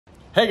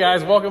Hey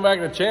guys, welcome back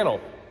to the channel.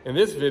 In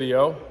this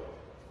video,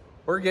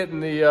 we're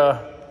getting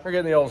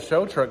the old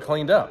show truck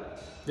cleaned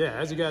up. Yeah,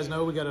 as you guys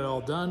know, we got it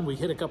all done. We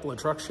hit a couple of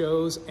truck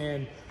shows,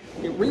 and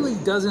it really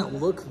doesn't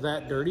look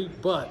that dirty,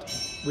 but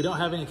we don't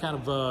have any kind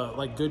of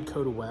like good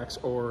coat of wax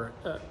or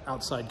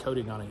outside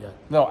coating on it yet.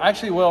 No,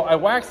 actually, well, I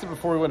waxed it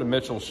before we went to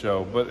Mitchell's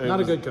show, but it Not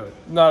was a good coat.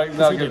 Not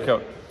a good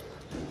coat.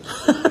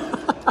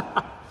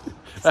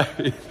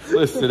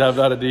 Listen, I'm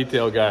not a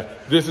detail guy.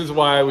 This is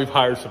why we've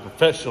hired some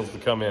professionals to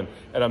come in,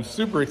 and I'm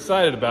super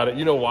excited about it.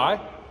 You know why?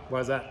 Why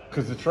is that?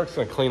 Because the truck's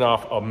gonna clean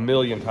off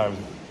 1,000,000 times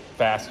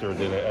faster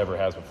than it ever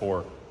has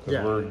before.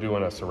 Because we're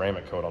doing a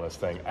ceramic coat on this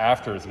thing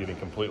after it's getting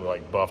completely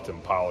like buffed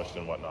and polished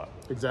and whatnot.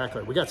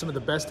 Exactly. We got some of the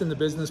best in the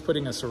business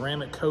putting a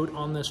ceramic coat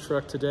on this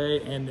truck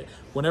today, and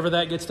whenever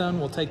that gets done,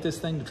 we'll take this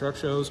thing to truck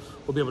shows.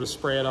 We'll be able to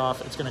spray it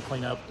off. It's going to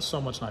clean up so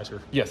much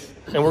nicer. Yes,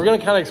 and we're going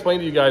to kind of explain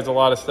to you guys a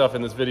lot of stuff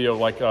in this video,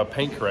 like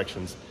paint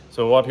corrections.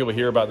 So a lot of people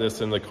hear about this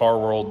in the car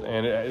world,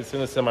 and it's in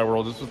the semi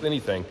world, just with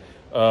anything.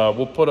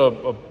 We'll put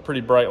a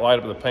pretty bright light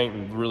up in the paint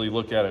and really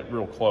look at it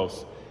real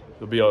close.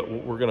 We're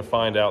going to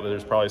find out that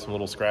there's probably some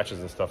little scratches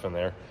and stuff in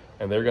there,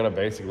 and they're going to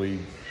basically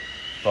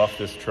buff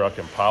this truck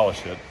and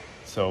polish it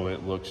so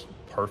it looks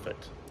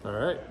perfect. All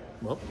right.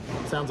 Well,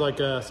 sounds like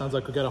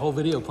we got a whole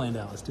video planned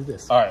out. Let's do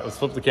this. All right, let's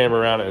flip the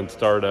camera around and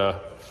start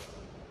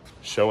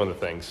showing the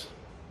things.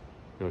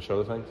 You want to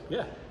show the things?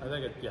 Yeah, I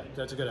think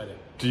that's a good idea.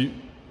 Do you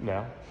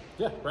now?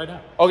 Yeah, right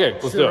now. Okay,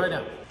 let's do it right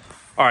now.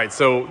 All right,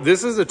 so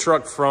this is a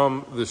truck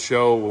from the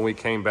show when we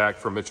came back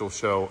from Mitchell's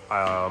show.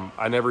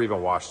 I never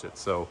even washed it,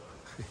 so.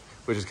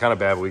 Which is kind of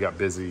bad, but we got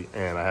busy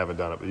and I haven't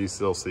done it, but you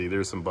still see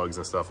there's some bugs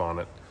and stuff on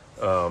it.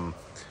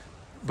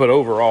 But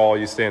overall,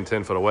 you stand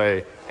 10 foot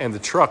away and the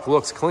truck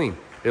looks clean.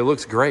 It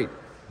looks great,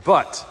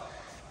 but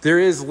there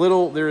is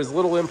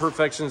little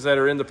imperfections that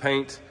are in the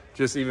paint,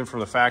 just even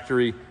from the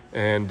factory.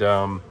 And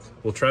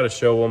we'll try to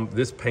show them.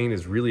 This paint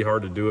is really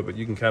hard to do it, but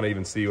you can kind of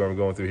even see where I'm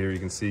going through here. You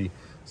can see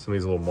some of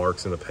these little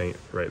marks in the paint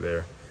right there.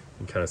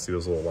 You can kind of see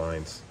those little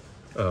lines.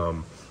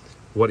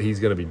 What he's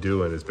gonna be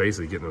doing is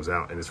basically getting those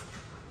out, and it's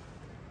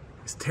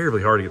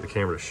terribly hard to get the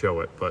camera to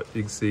show it, but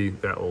you can see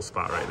that little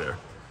spot right there.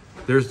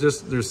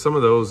 There's some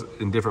of those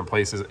in different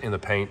places in the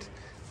paint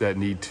that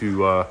need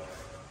to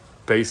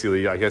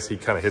basically, I guess he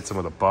kind of hits them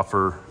with a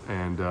buffer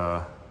and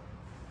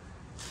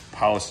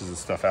polishes the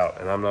stuff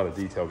out. And I'm not a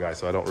detail guy,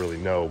 so I don't really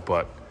know,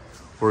 but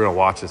we're gonna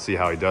watch and see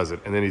how he does it.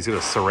 And then he's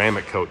gonna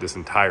ceramic coat this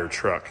entire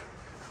truck.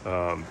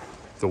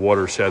 The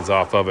water sheds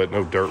off of it,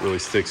 no dirt really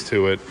sticks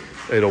to it.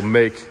 It'll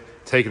make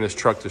taking this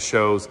truck to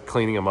shows,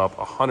 cleaning them up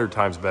 100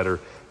 times better,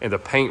 and the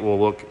paint will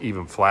look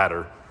even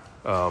flatter.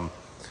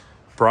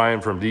 Brian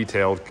from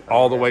Detailed,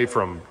 all the way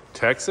from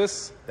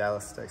Texas?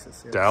 Dallas,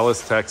 Texas. Yes.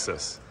 Dallas,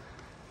 Texas.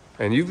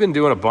 And you've been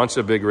doing a bunch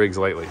of big rigs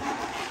lately.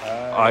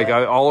 I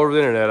got all over the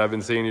internet, I've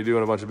been seeing you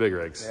doing a bunch of big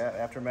rigs. Yeah,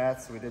 after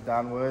Matt's, we did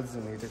Don Woods,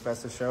 and we took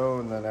Best of Show,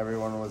 and then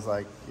everyone was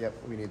like, yep,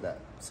 we need that.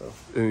 So.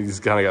 And you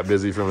just kind of got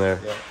busy from there.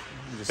 Yeah.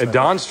 And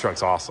Don's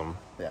truck's awesome.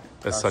 Yeah.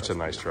 That's such a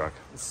nice truck.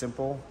 It's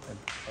simple and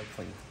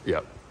clean.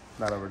 Yep.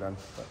 Not overdone.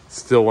 But.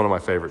 Still one of my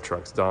favorite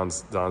trucks.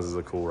 Don's is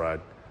a cool ride.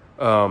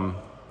 Talk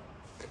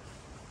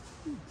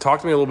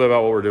to me a little bit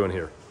about what we're doing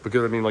here,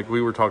 because I mean, like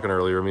we were talking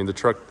earlier. I mean, the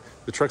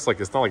truck's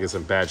like, it's not like it's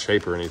in bad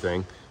shape or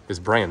anything. It's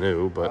brand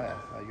new, but oh,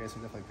 yeah. You guys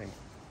can definitely paint.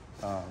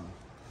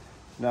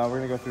 No, we're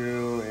gonna go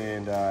through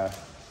and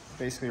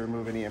basically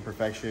remove any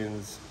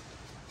imperfections.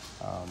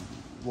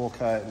 We'll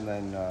cut and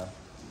then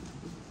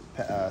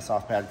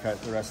soft pad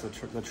cut the rest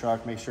of the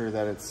truck. Make sure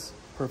that it's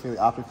perfectly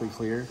optically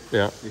clear.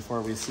 Yeah.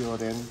 Before we seal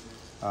it in.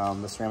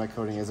 The ceramic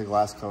coating is a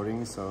glass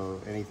coating,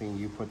 so anything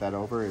you put that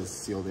over is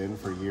sealed in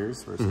for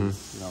years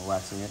versus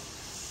waxing it.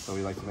 So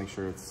we like to make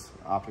sure it's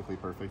optically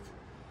perfect.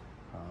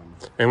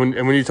 And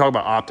when you talk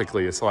about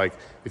optically, it's like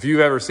if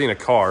you've ever seen a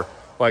car,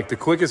 like the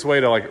quickest way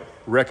to like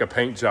wreck a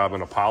paint job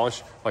and a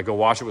polish, like go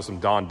wash it with some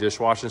Dawn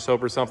dishwashing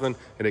soap or something,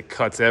 and it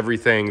cuts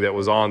everything that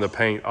was on the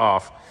paint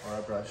off. Or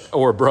a brush.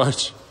 Or a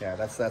brush. Yeah,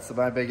 that's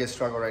my biggest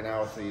struggle right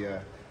now with the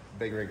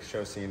big rig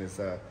show scene is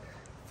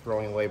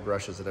throwing away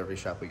brushes at every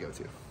shop we go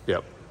to.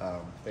 Yep.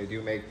 They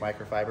do make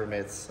microfiber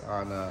mitts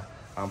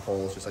on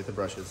poles, just like the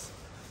brushes.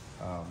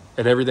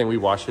 And everything we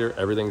wash here,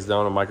 everything's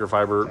done on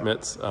microfiber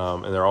mitts,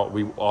 and they're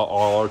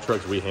all our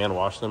trucks, we hand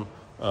wash them,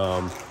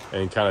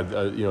 and kind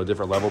of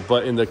different level.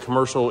 But in the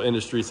commercial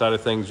industry side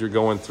of things, you're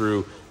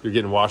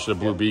getting washed at a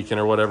Blue Beacon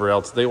or whatever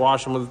else. They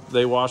wash them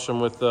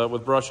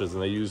with brushes,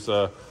 and they use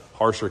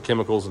harsher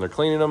chemicals, and they're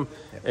cleaning them.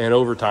 Yep. And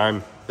over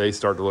time, they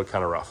start to look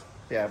kind of rough.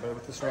 Yeah, but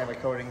with the ceramic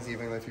coatings,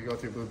 even if you go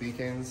through Blue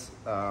Beacons,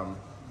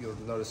 you'll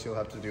notice you'll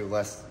have to do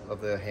less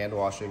of the hand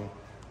washing.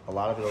 A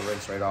lot of it will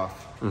rinse right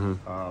off.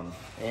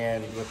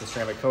 And with the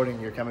ceramic coating,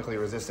 you're chemically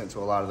resistant to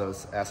a lot of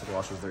those acid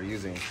washes they're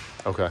using.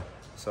 Okay.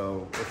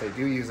 So if they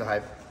do use a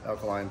high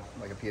alkaline,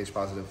 like a pH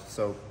positive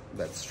soap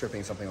that's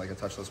stripping something like a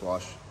touchless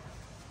wash,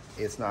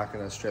 it's not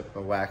going to strip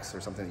a wax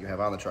or something that you have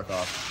on the truck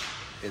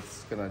off.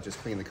 It's going to just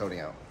clean the coating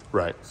out.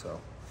 Right. So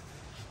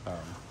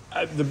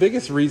The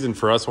biggest reason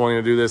for us wanting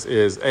to do this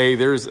is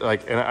there's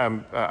like,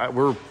 and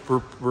we're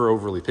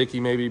overly picky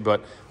maybe,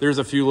 but there's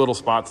a few little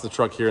spots in the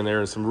truck here and there,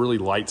 and some really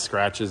light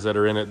scratches that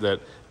are in it that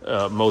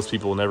most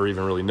people will never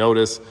even really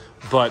notice.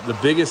 But the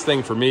biggest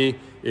thing for me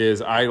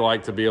is I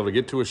like to be able to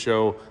get to a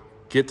show,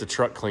 get the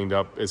truck cleaned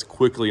up as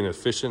quickly and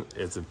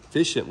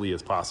efficiently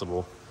as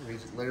possible. We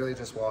literally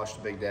just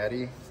washed Big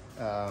Daddy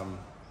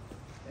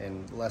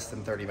in less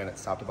than 30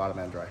 minutes, top to bottom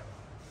and dry.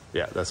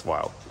 Yeah, that's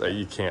wild.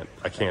 I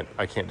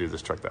can't do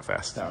this truck that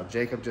fast. No,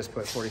 Jacob just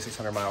put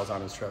 4,600 miles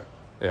on his truck.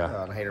 Yeah.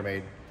 On Hater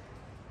Made.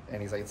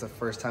 And he's like, it's the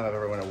first time I've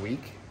ever went a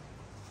week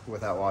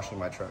without washing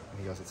my truck. And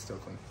he goes, it's still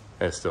clean.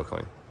 It's still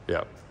clean.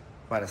 Yeah.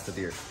 Minus the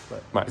deer,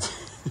 but.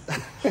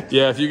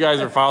 Yeah, if you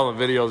guys are following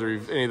the videos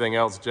or anything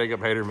else, Jacob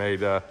Hater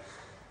Made,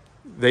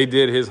 they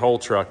did his whole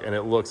truck, and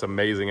it looks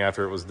amazing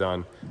after it was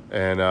done.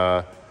 And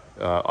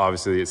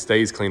obviously it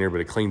stays cleaner, but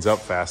it cleans up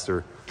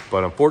faster.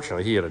 But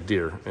unfortunately, he had a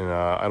deer, and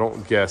I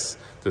don't guess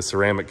the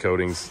ceramic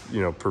coatings,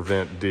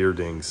 prevent deer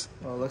dings.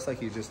 Well, it looks like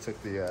he just took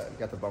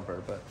got the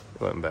bumper, but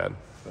it wasn't bad.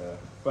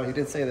 But he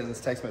did say that in his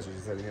text message.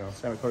 He said,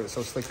 ceramic coating is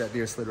so slick that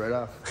deer slid right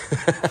off.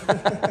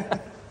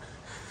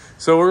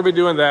 So we're gonna be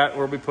doing that.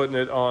 We'll be putting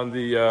it on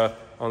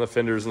the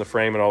fenders and the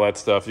frame and all that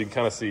stuff. You can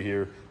kind of see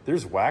here.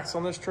 There's wax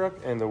on this truck,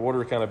 and the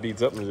water kind of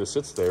beads up and it just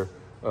sits there.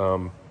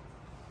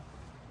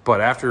 But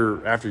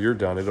after you're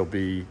done, it'll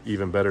be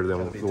even better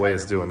than the way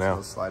it's doing now.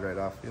 It'll slide right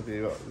off. You'll be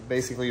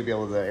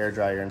able to air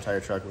dry your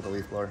entire truck with a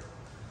leaf blower.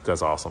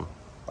 That's awesome.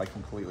 Like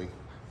completely.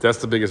 That's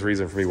the biggest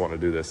reason for me wanting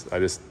to do this. I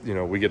just,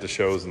 we get to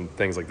shows and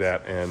things like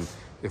that, and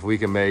if we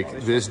can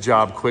make this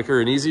job quicker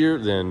and easier,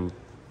 then.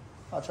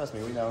 Oh, trust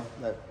me, we know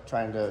that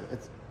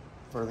it's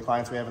for the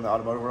clients we have in the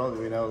automotive world,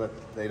 we know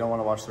that they don't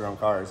want to wash their own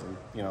cars,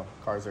 and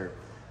cars are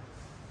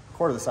a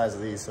quarter the size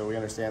of these, so we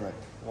understand that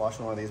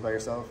washing one of these by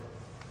yourself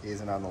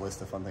isn't on the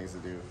list of fun things to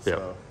do. Yep.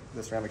 So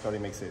the ceramic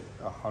coating makes it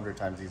 100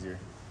 times easier.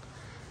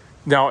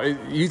 Now,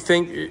 you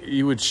think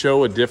you would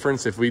show a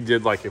difference if we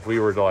did if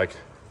you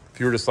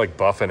were just like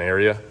buff an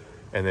area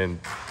and then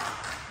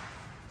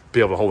be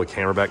able to hold the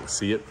camera back and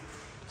see it?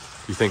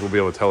 You think we'll be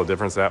able to tell a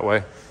difference that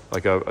way?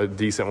 Like a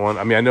decent one?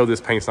 I mean, I know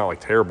this paint's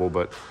not terrible,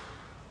 but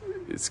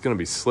it's going to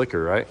be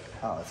slicker, right?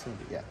 Oh, it's going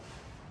to be, yeah.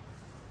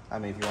 I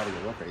mean, if you want to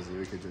get real crazy,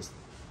 we could just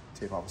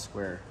tape off a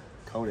square,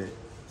 coat it,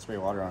 spray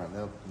water on it, and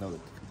they'll know the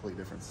complete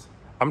difference.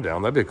 I'm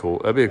down. That'd be cool.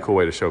 That'd be a cool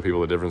way to show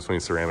people the difference between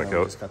ceramic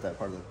coat. Just cut that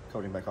part of the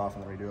coating back off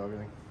and then redo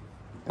everything.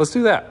 Let's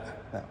do that.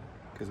 Yeah,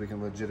 because we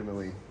can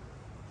legitimately.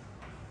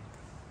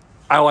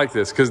 I like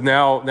this because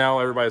now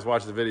everybody's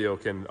watching the video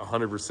can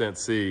 100%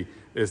 see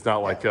it's not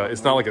like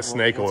it's not like a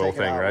snake oil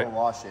thing, right? We'll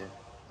wash it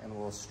and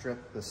we'll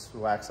strip this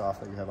wax off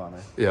that you have on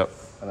there. Yep.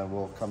 And then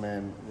we'll come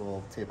in,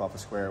 we'll tape off a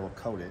square, we'll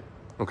coat it.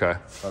 Okay.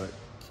 Let it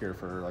cure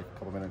for a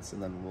couple minutes,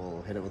 and then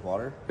we'll hit it with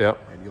water. Yep.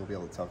 And you'll be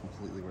able to tell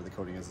completely where the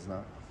coating is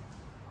not.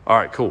 All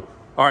right, cool.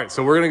 All right,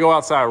 so we're gonna go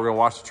outside. We're gonna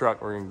wash the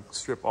truck. We're gonna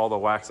strip all the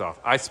wax off.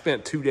 I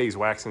spent 2 days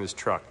waxing this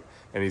truck,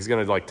 and he's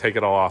gonna take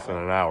it all off in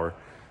an hour.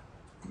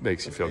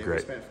 Makes you feel great.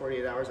 We spent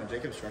 48 hours on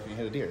Jacob's truck and he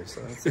hit a deer.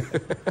 So that's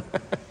it.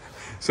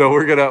 So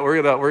we're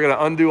gonna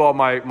undo all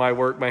my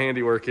work, my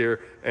handiwork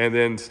here, and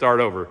then start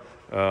over.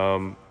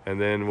 And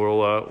then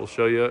we'll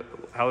show you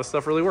how this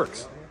stuff really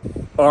works.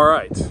 All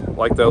right,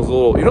 like those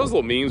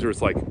little memes where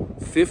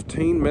it's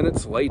 15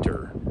 minutes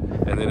later,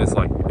 and then it's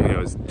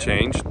it's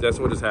changed. That's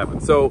what just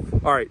happened. So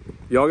all right,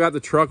 y'all got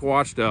the truck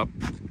washed up.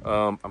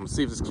 I'm gonna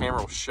see if this camera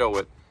will show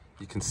it.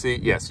 You can see,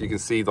 yes, you can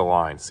see the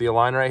line. See a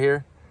line right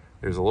here?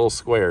 There's a little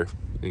square.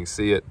 You can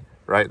see it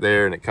right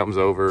there, and it comes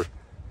over,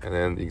 and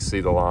then you can see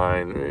the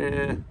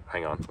line.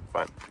 Hang on,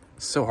 fine.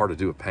 It's so hard to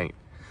do with paint.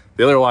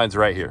 The other line's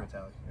right here.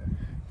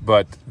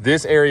 But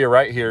this area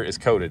right here is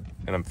coated,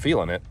 and I'm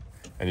feeling it,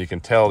 and you can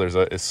tell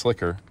it's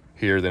slicker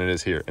here than it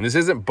is here. And this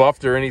isn't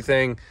buffed or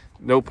anything,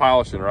 no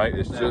polishing, right?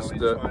 It's just... we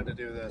just wanted to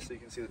do this so you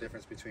can see the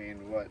difference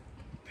between what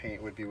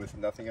paint would be with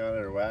nothing on it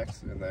or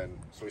wax, and then,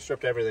 so we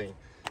stripped everything.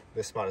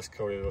 This spot is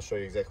coated. It'll show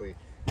you exactly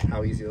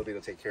how easy it'll be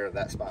to take care of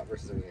that spot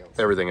versus everything else.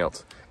 Everything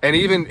else. And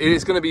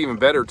it's going to be even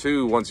better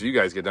too once you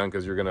guys get done,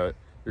 because you're going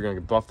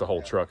to buff the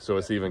whole truck, so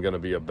it's even going to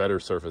be a better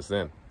surface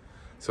then.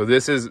 So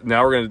this is,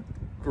 now we're going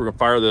to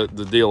fire the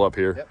deal up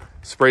here. Yep.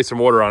 Spray some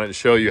water on it and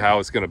show you how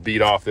it's going to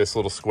beat off this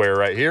little square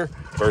right here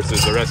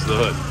versus the rest of the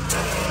hood.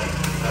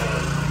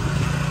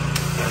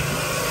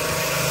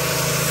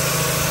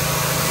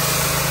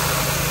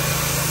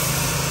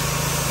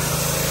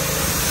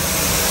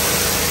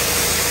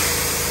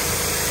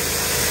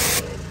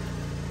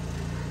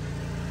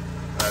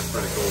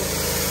 Pretty cool.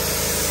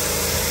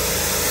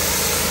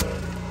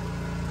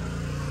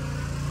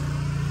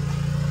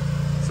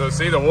 So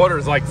see, the water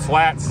is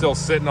flat, still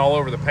sitting all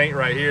over the paint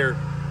right here,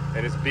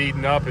 and it's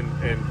beating up and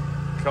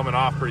coming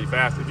off pretty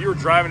fast. If you were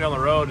driving down the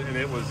road and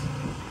it was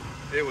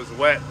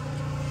wet,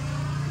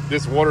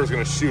 this water is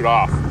going to shoot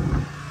off. Shoot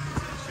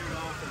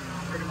off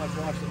and pretty much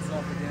wash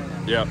itself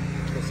again. Yep.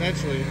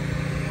 Essentially,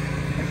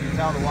 as you can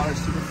tell, the water's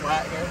super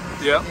flat here.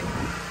 Yep.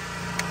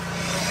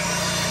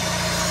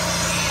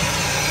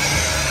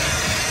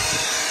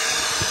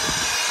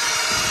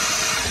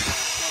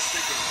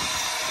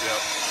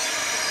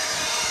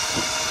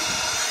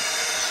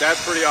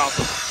 That's pretty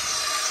awesome.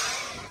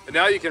 And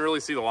now you can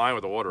really see the line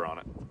with the water on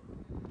it.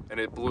 And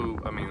it blew,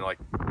 I mean, like,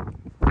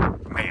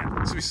 man,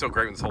 this would be so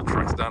great when this whole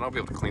truck's done. I'll be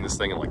able to clean this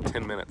thing in like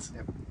 10 minutes.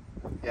 Yep.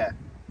 Yeah.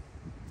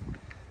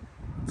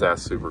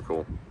 That's super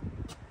cool.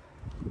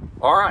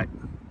 All right.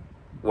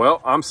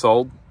 Well, I'm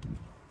sold.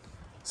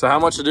 So how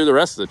much to do the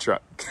rest of the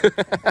truck?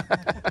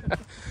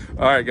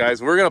 All right,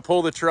 guys, we're going to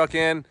pull the truck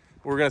in.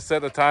 We're going to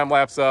set the time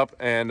lapse up,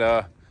 and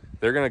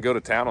they're going to go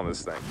to town on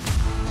this thing.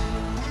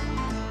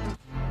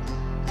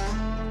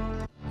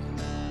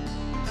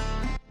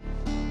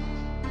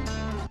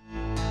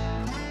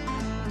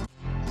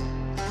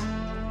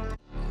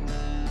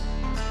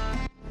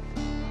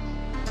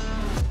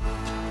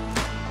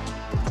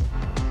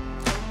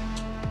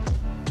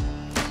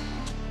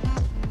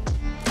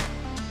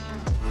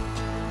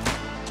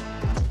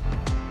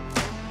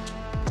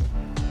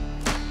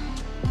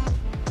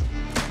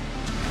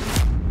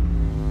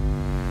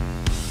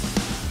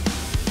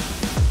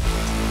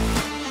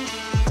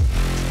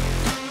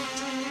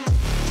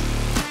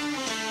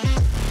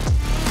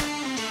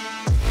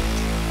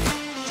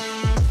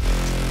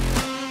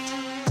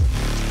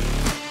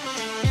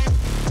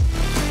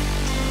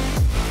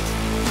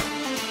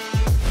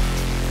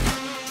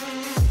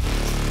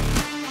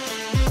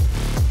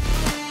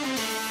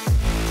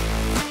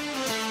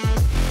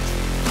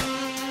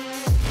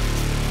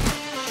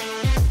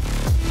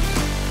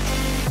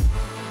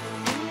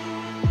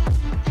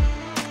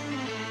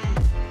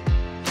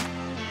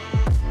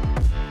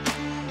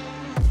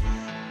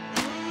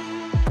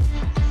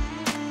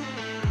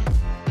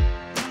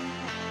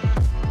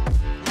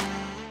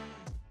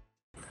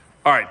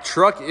 All right,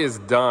 truck is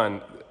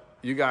done.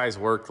 You guys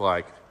worked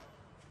like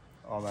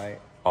All night.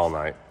 all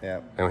night.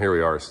 Yep. And here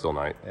we are, it's still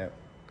night. Yep.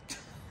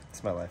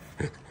 It's my life.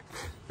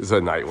 It's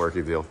a night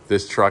working deal.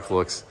 This truck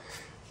looks,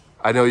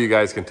 I know you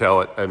guys can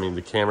tell it. I mean,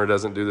 the camera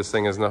doesn't do this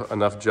thing as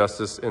enough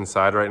justice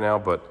inside right now,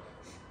 but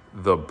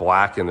the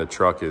black in the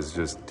truck is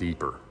just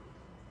deeper.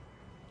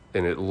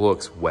 And it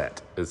looks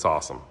wet. It's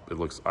awesome. It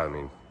looks, I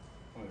mean.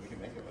 We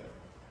can make it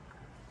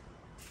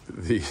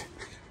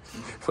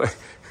wet.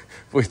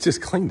 We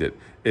just cleaned it.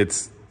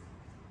 It's,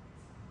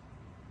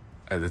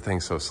 the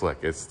thing's so slick.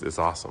 It's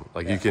awesome.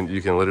 Like you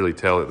can literally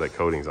tell that that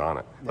coating's on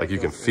it. Yeah, like you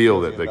can it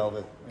feel feels that like the,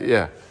 velvet.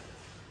 yeah.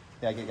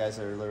 Yeah, I get guys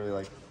that are literally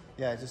like,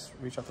 yeah, I just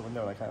reach out the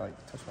window and I kind of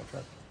like touch my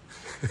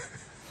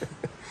truck.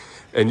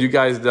 And you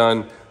guys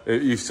done,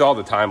 you saw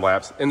the time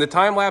lapse. In the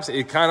time lapse,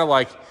 it kind of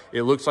like,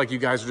 it looks like you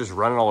guys are just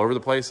running all over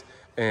the place.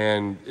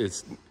 And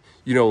it's,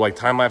 you know, like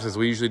time lapses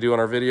we usually do on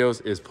our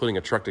videos is putting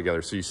a truck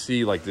together. So you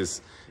see like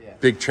this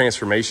big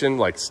transformation,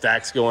 like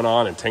stacks going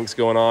on and tanks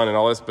going on and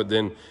all this. But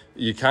then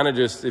you kind of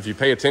just, if you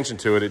pay attention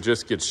to it, it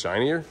just gets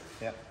shinier.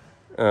 Yeah.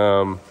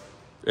 And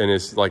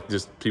it's like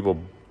just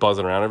people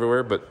buzzing around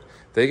everywhere. But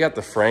they got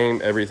the frame,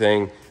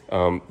 everything.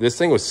 This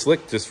thing was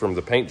slick just from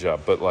the paint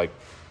job, but like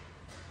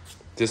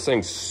this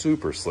thing's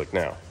super slick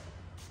now.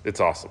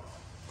 It's awesome.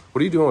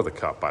 What are you doing with the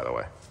cup, by the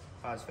way?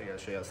 I just figured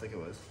I'd show you how slick it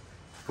was.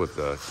 With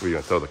the, were you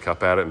gonna throw the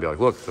cup at it and be like,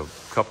 look, the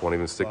cup won't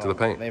even stick to the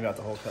paint? Maybe not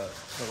the whole cup.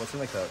 But what's in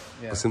the cup?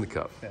 Yeah. What's in the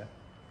cup? Yeah.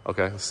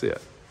 Okay, let's see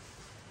it.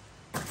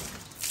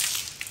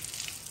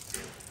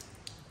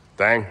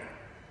 Dang.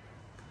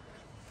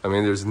 I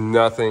mean, there's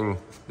nothing,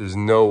 there's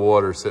no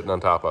water sitting on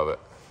top of it.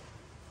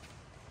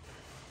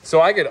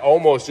 So I could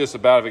almost just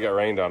about, if it got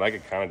rained on, I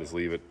could kind of just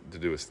leave it to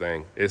do its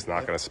thing. It's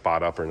not going to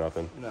spot up or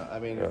nothing. No, I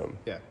mean,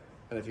 yeah.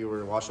 And if you were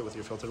to wash it with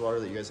your filtered water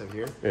that you guys have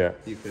here, Yeah.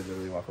 you could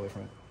literally walk away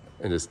from it.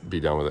 And just be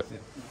done with it. Yeah.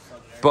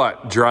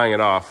 But drying it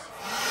off,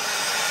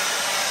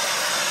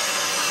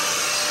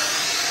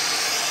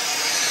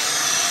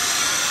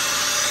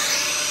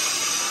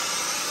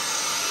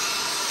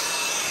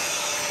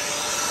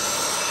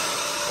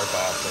 that's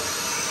awesome.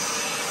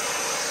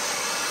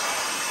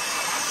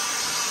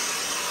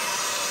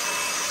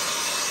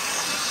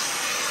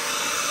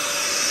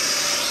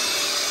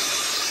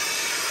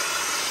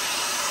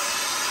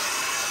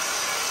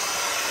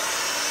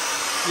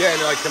 Yeah,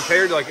 and like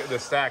compared to like the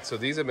stacks, so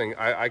these have been,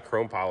 I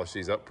chrome polished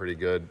these up pretty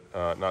good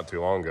not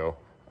too long ago.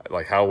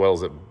 Like how well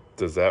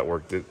does that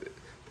work?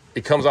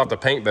 It comes off the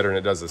paint better than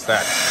it does the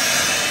stack.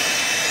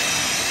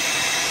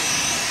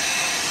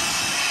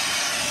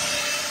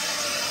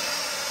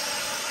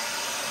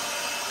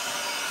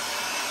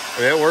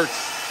 I mean, it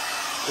works.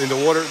 And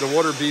the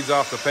water beads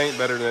off the paint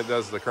better than it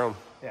does the chrome.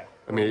 Yeah.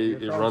 I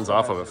mean, it runs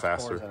off of it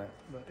faster.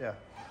 But yeah.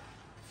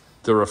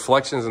 The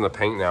reflections in the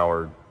paint now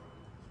are,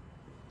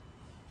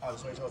 I'll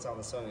just wait till it's out in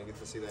the sun and you get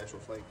to see the actual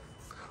flake.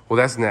 well,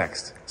 that's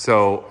next.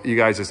 So you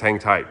guys just hang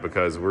tight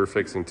because we're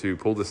fixing to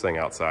pull this thing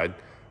outside.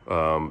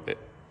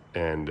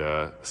 And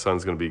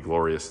sun's going to be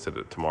glorious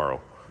tomorrow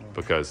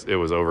because it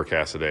was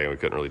overcast today and we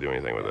couldn't really do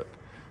anything with it.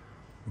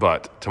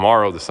 But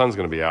tomorrow the sun's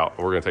going to be out.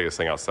 We're going to take this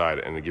thing outside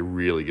and you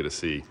really get to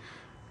see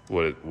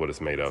what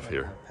it's made of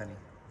here. A penny.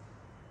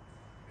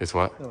 It's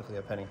what? It looks like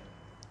a penny.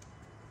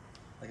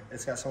 Like,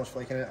 it's got so much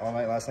flake in it. All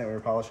night last night we were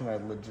polishing. I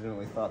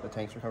legitimately thought the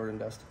tanks were covered in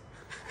dust.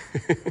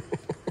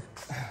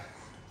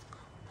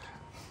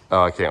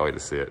 Oh, I can't wait to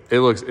see it.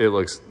 It looks,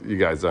 you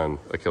guys done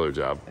a killer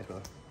job. Thanks,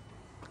 brother.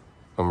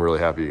 I'm really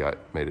happy you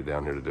made it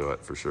down here to do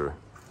it for sure.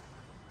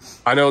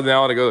 I know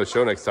now when I go to the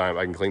show next time,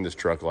 I can clean this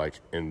truck like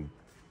in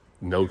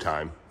no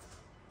time.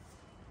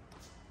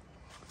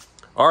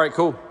 All right,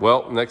 cool.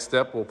 Well, next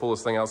step, we'll pull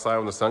this thing outside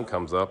when the sun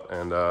comes up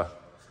and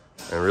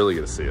really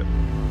get to see it.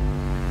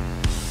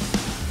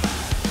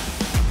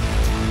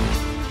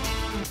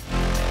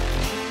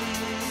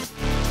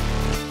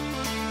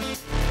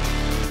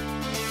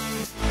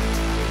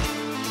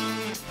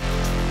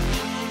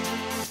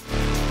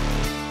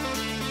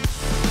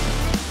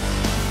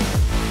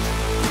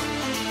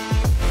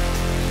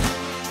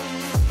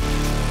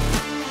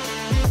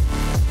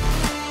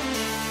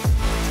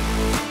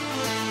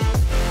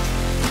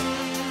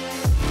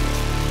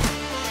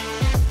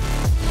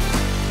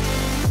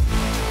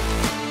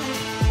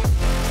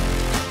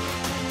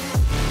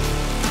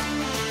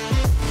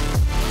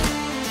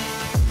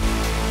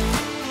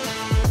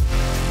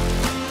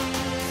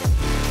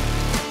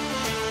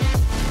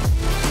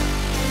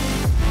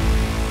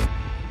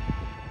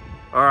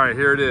 All right,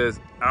 here it is,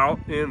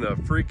 out in the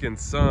freaking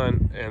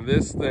sun, and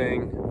this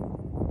thing.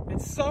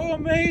 It's so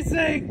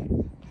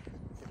amazing.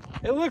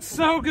 It looks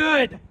so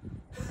good.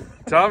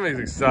 Tommy's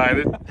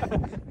excited.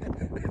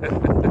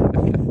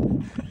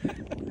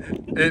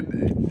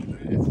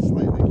 It's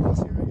slightly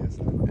glossier, I guess.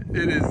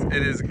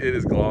 It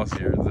is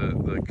glossier.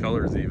 The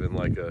color's even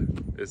like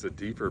it's a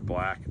deeper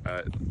black.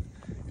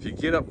 If you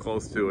get up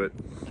close to it,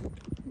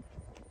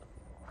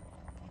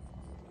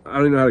 I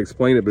don't even know how to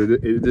explain it, but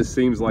it just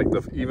seems like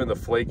even the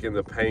flake in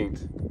the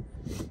paint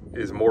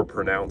is more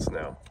pronounced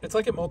now. It's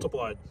like it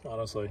multiplied,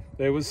 honestly.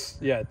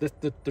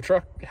 The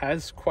truck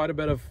has quite a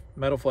bit of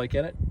metal flake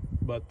in it,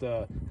 but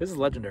this is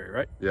legendary,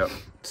 right? Yeah.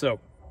 So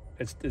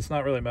it's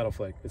not really metal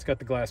flake. It's got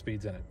the glass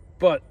beads in it.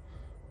 But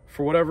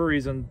for whatever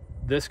reason,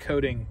 this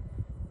coating,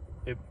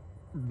 it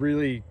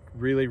really,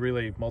 really,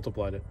 really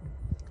multiplied it.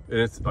 And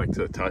it's like,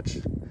 to the touch,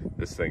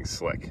 this thing's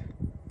slick.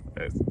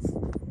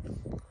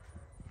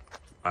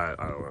 I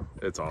don't know.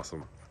 It's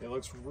awesome. It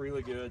looks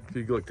really good. If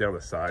you look down the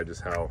side,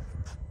 just how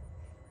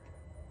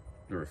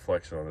the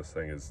reflection on this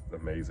thing is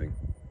amazing.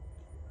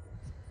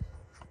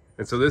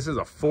 And so this is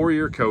a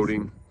 4-year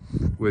coating,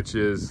 which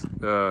is,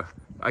 I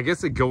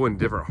guess they go in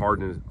different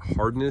hardnesses.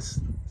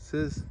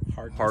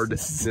 I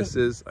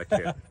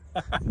can't.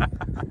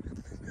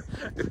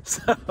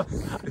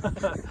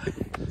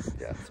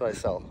 Yeah, that's what I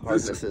sell.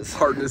 Hardnesses.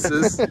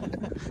 Hardnesses.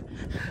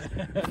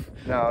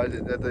 No,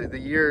 the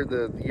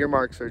year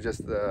marks are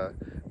just the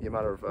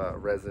amount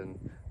of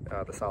resin,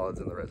 the solids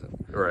in the resin.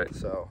 Right.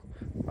 So,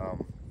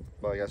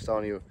 but like I was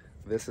telling you,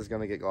 this is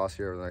going to get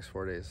glossier over the next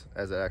 4 days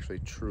as it actually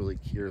truly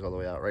cures all the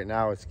way out. Right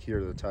now, it's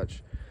cured to the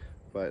touch,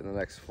 but in the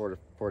next 4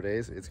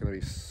 days, it's going to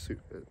be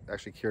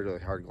actually cured to the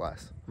hard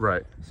glass.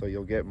 Right. So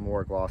you'll get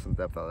more gloss and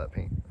depth out of that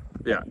paint.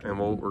 Yeah, and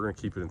we're going to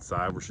keep it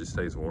inside where she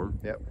stays warm.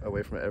 Yep,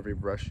 away from every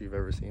brush you've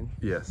ever seen.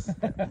 Yes.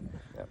 Yep.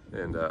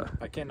 And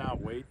I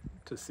cannot wait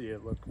to see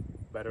it look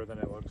better than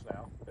it looks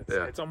now.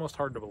 It's almost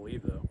hard to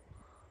believe, though.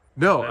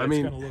 No, that I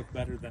mean, it's going to look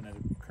better than it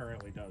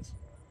currently does.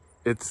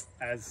 It's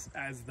as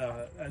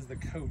the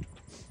coat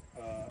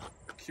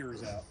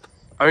cures out.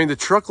 I mean, the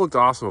truck looked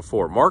awesome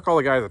before. Mark all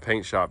the guys at the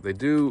paint shop. They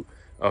do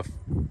an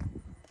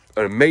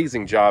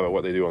amazing job at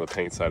what they do on the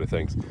paint side of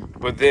things.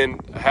 But then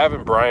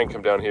having Brian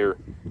come down here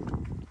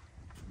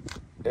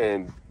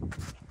and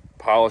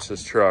polish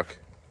this truck,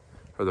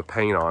 or the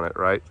paint on it,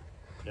 right?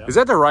 Yep. Is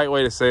that the right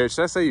way to say it?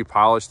 Should I say you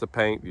polish the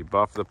paint, you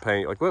buff the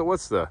paint? Like,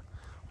 what's the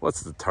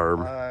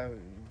term?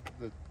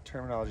 The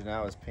terminology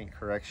now is paint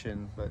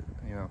correction, but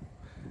you know,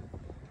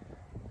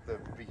 the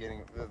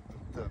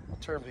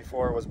term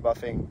before was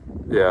buffing.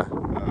 Yeah.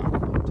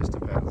 It just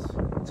depends.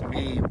 To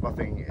me,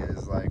 buffing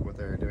is like what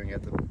they're doing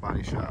at the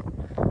body shop,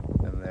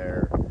 and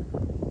they're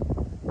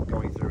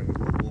going through and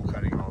wool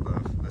cutting all the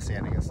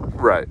sanding and stuff.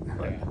 Right. But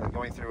like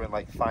going through and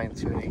like fine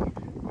tuning,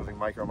 moving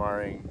micro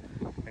marring,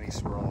 any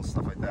swirls,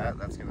 stuff like that.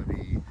 That's going to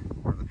be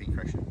more of the paint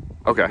correction.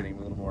 Okay. Getting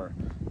a little more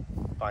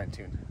fine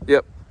tuned.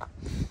 Yep.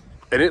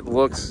 And it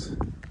looks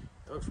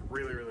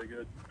really, really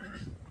good.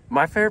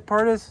 My favorite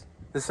part is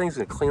this thing's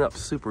gonna clean up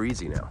super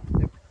easy now.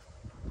 Yep.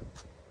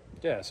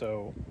 Yeah,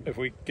 so if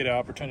we get an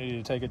opportunity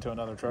to take it to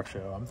another truck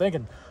show, I'm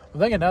thinking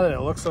now that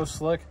it looks so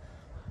slick,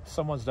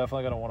 someone's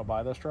definitely going to want to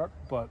buy this truck.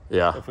 But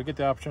yeah, if we get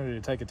the opportunity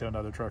to take it to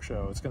another truck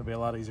show, it's going to be a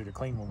lot easier to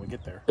clean when we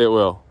get there. It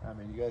will. I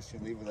mean, you guys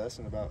can leave with us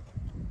in about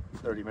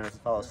 30 minutes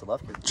and follow us to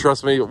Lufkin.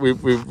 Trust me,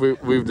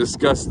 we've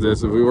discussed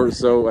this. If we weren't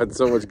had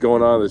so much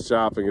going on in the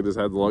shop and just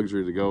had the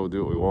luxury to go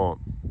do what we want.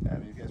 Yeah, I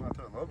mean, if you guys want to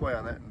throw a low boy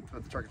on that and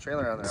put the truck and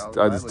trailer on there,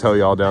 I'll just tell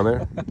y'all down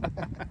there.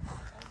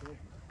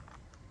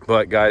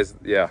 But guys,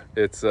 yeah,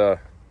 it's I'm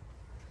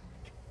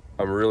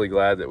really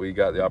glad that we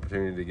got the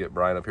opportunity to get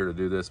Brian up here to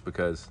do this,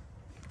 because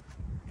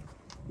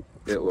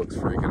it looks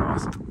freaking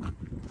awesome.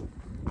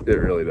 It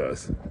really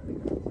does.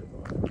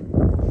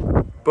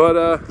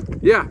 But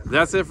yeah,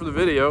 that's it for the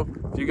video.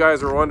 If you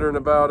guys are wondering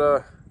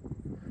about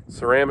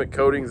ceramic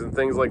coatings and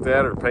things like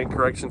that, or paint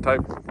correction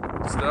type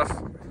stuff,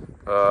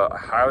 I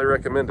highly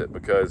recommend it,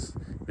 because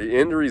the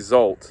end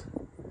result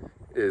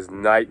is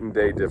night and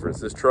day difference.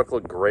 This truck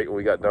looked great when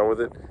we got done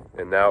with it,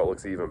 and now it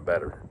looks even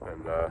better.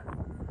 And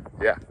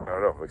yeah, I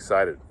don't know, I'm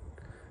excited.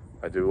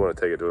 I do want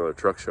to take it to another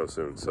truck show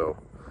soon, so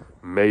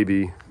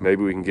maybe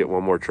we can get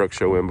one more truck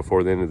show in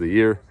before the end of the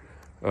year.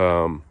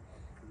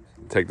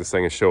 Take this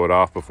thing and show it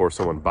off before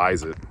someone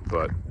buys it,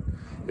 but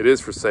it is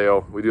for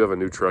sale. We do have a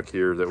new truck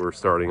here that we're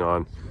starting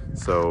on,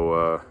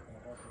 so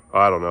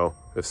I don't know.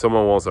 If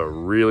someone wants a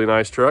really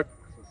nice truck,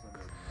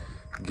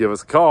 give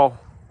us a call,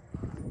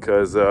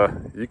 because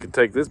you can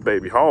take this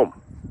baby home.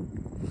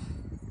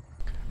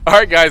 All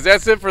right, guys,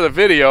 that's it for the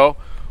video.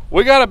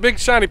 We got a big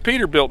shiny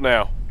Peterbilt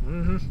now.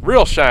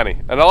 Real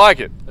shiny, and I like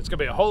it. It's gonna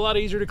be a whole lot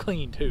easier to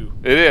clean too.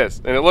 It is,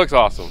 and it looks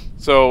awesome.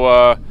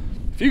 So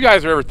if you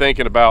guys are ever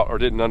thinking about or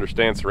didn't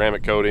understand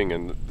ceramic coating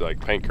and like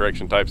paint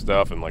correction type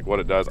stuff and like what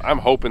it does, I'm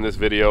hoping this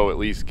video at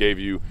least gave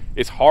you,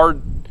 it's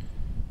hard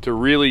to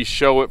really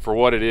show it for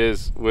what it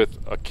is with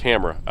a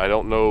camera. I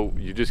don't know,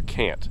 you just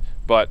can't,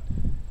 but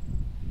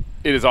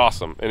it is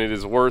awesome, and it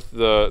is worth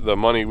the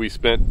money we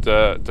spent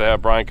to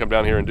have Brian come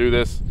down here and do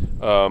this.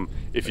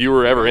 If you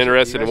were ever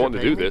interested in wanting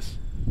to do this.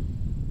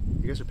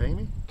 You guys are paying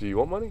me? Do you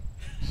want money?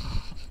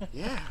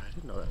 Yeah, I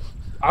didn't know that.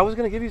 I was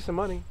gonna give you some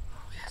money.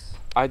 Oh, yes.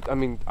 I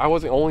mean, I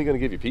wasn't only gonna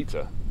give you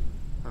pizza.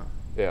 Oh.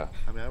 Yeah.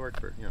 I mean, I work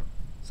for,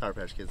 Sour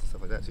Patch Kids and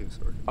stuff like that too.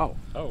 So. Oh.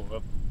 Oh,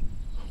 well,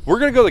 We're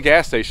gonna go to the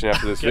gas station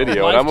after this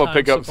video, and I'm gonna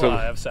pick up some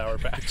of Sour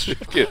Patch.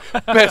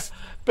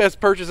 best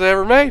purchase I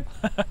ever made.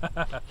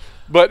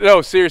 But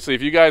no, seriously,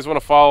 if you guys want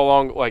to follow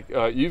along, like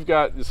you've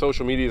got the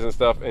social medias and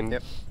stuff, and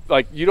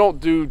like you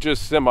don't do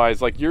just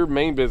semis. Like your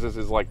main business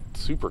is like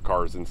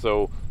supercars, and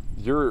so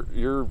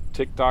your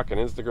TikTok and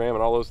Instagram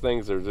and all those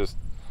things are just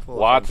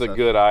lots of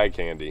good eye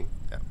candy.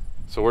 Yeah.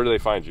 So where do they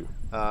find you?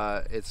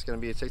 It's gonna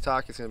be a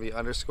TikTok. It's gonna be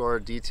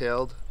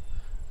 _detailed_,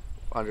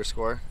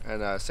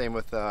 and same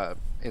with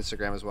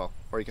Instagram as well.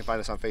 Or you can find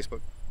us on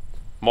Facebook.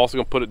 I'm also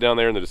gonna put it down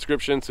there in the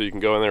description, so you can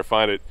go in there,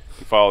 find it,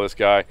 and follow this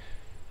guy.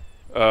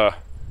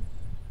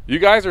 You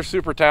guys are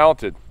super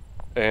talented,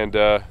 and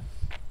I'm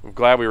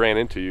glad we ran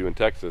into you in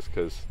Texas,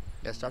 because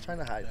yeah, stop trying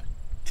to hide.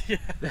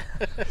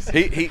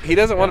 he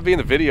doesn't want to be in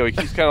the video. He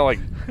keeps kind of like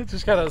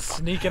just kind of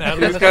sneaking out.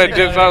 He just kind of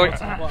dips out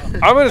like,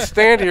 I'm gonna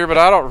stand here, but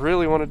I don't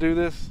really want to do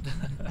this.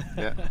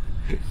 Yeah.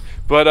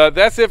 But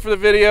that's it for the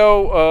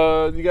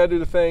video. You gotta do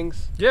the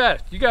things. Yeah,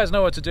 you guys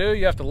know what to do.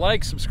 You have to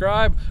like,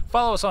 subscribe,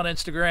 follow us on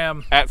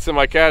Instagram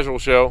 @SemiCasual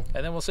Show,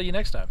 and then we'll see you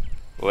next time.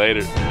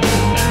 Later.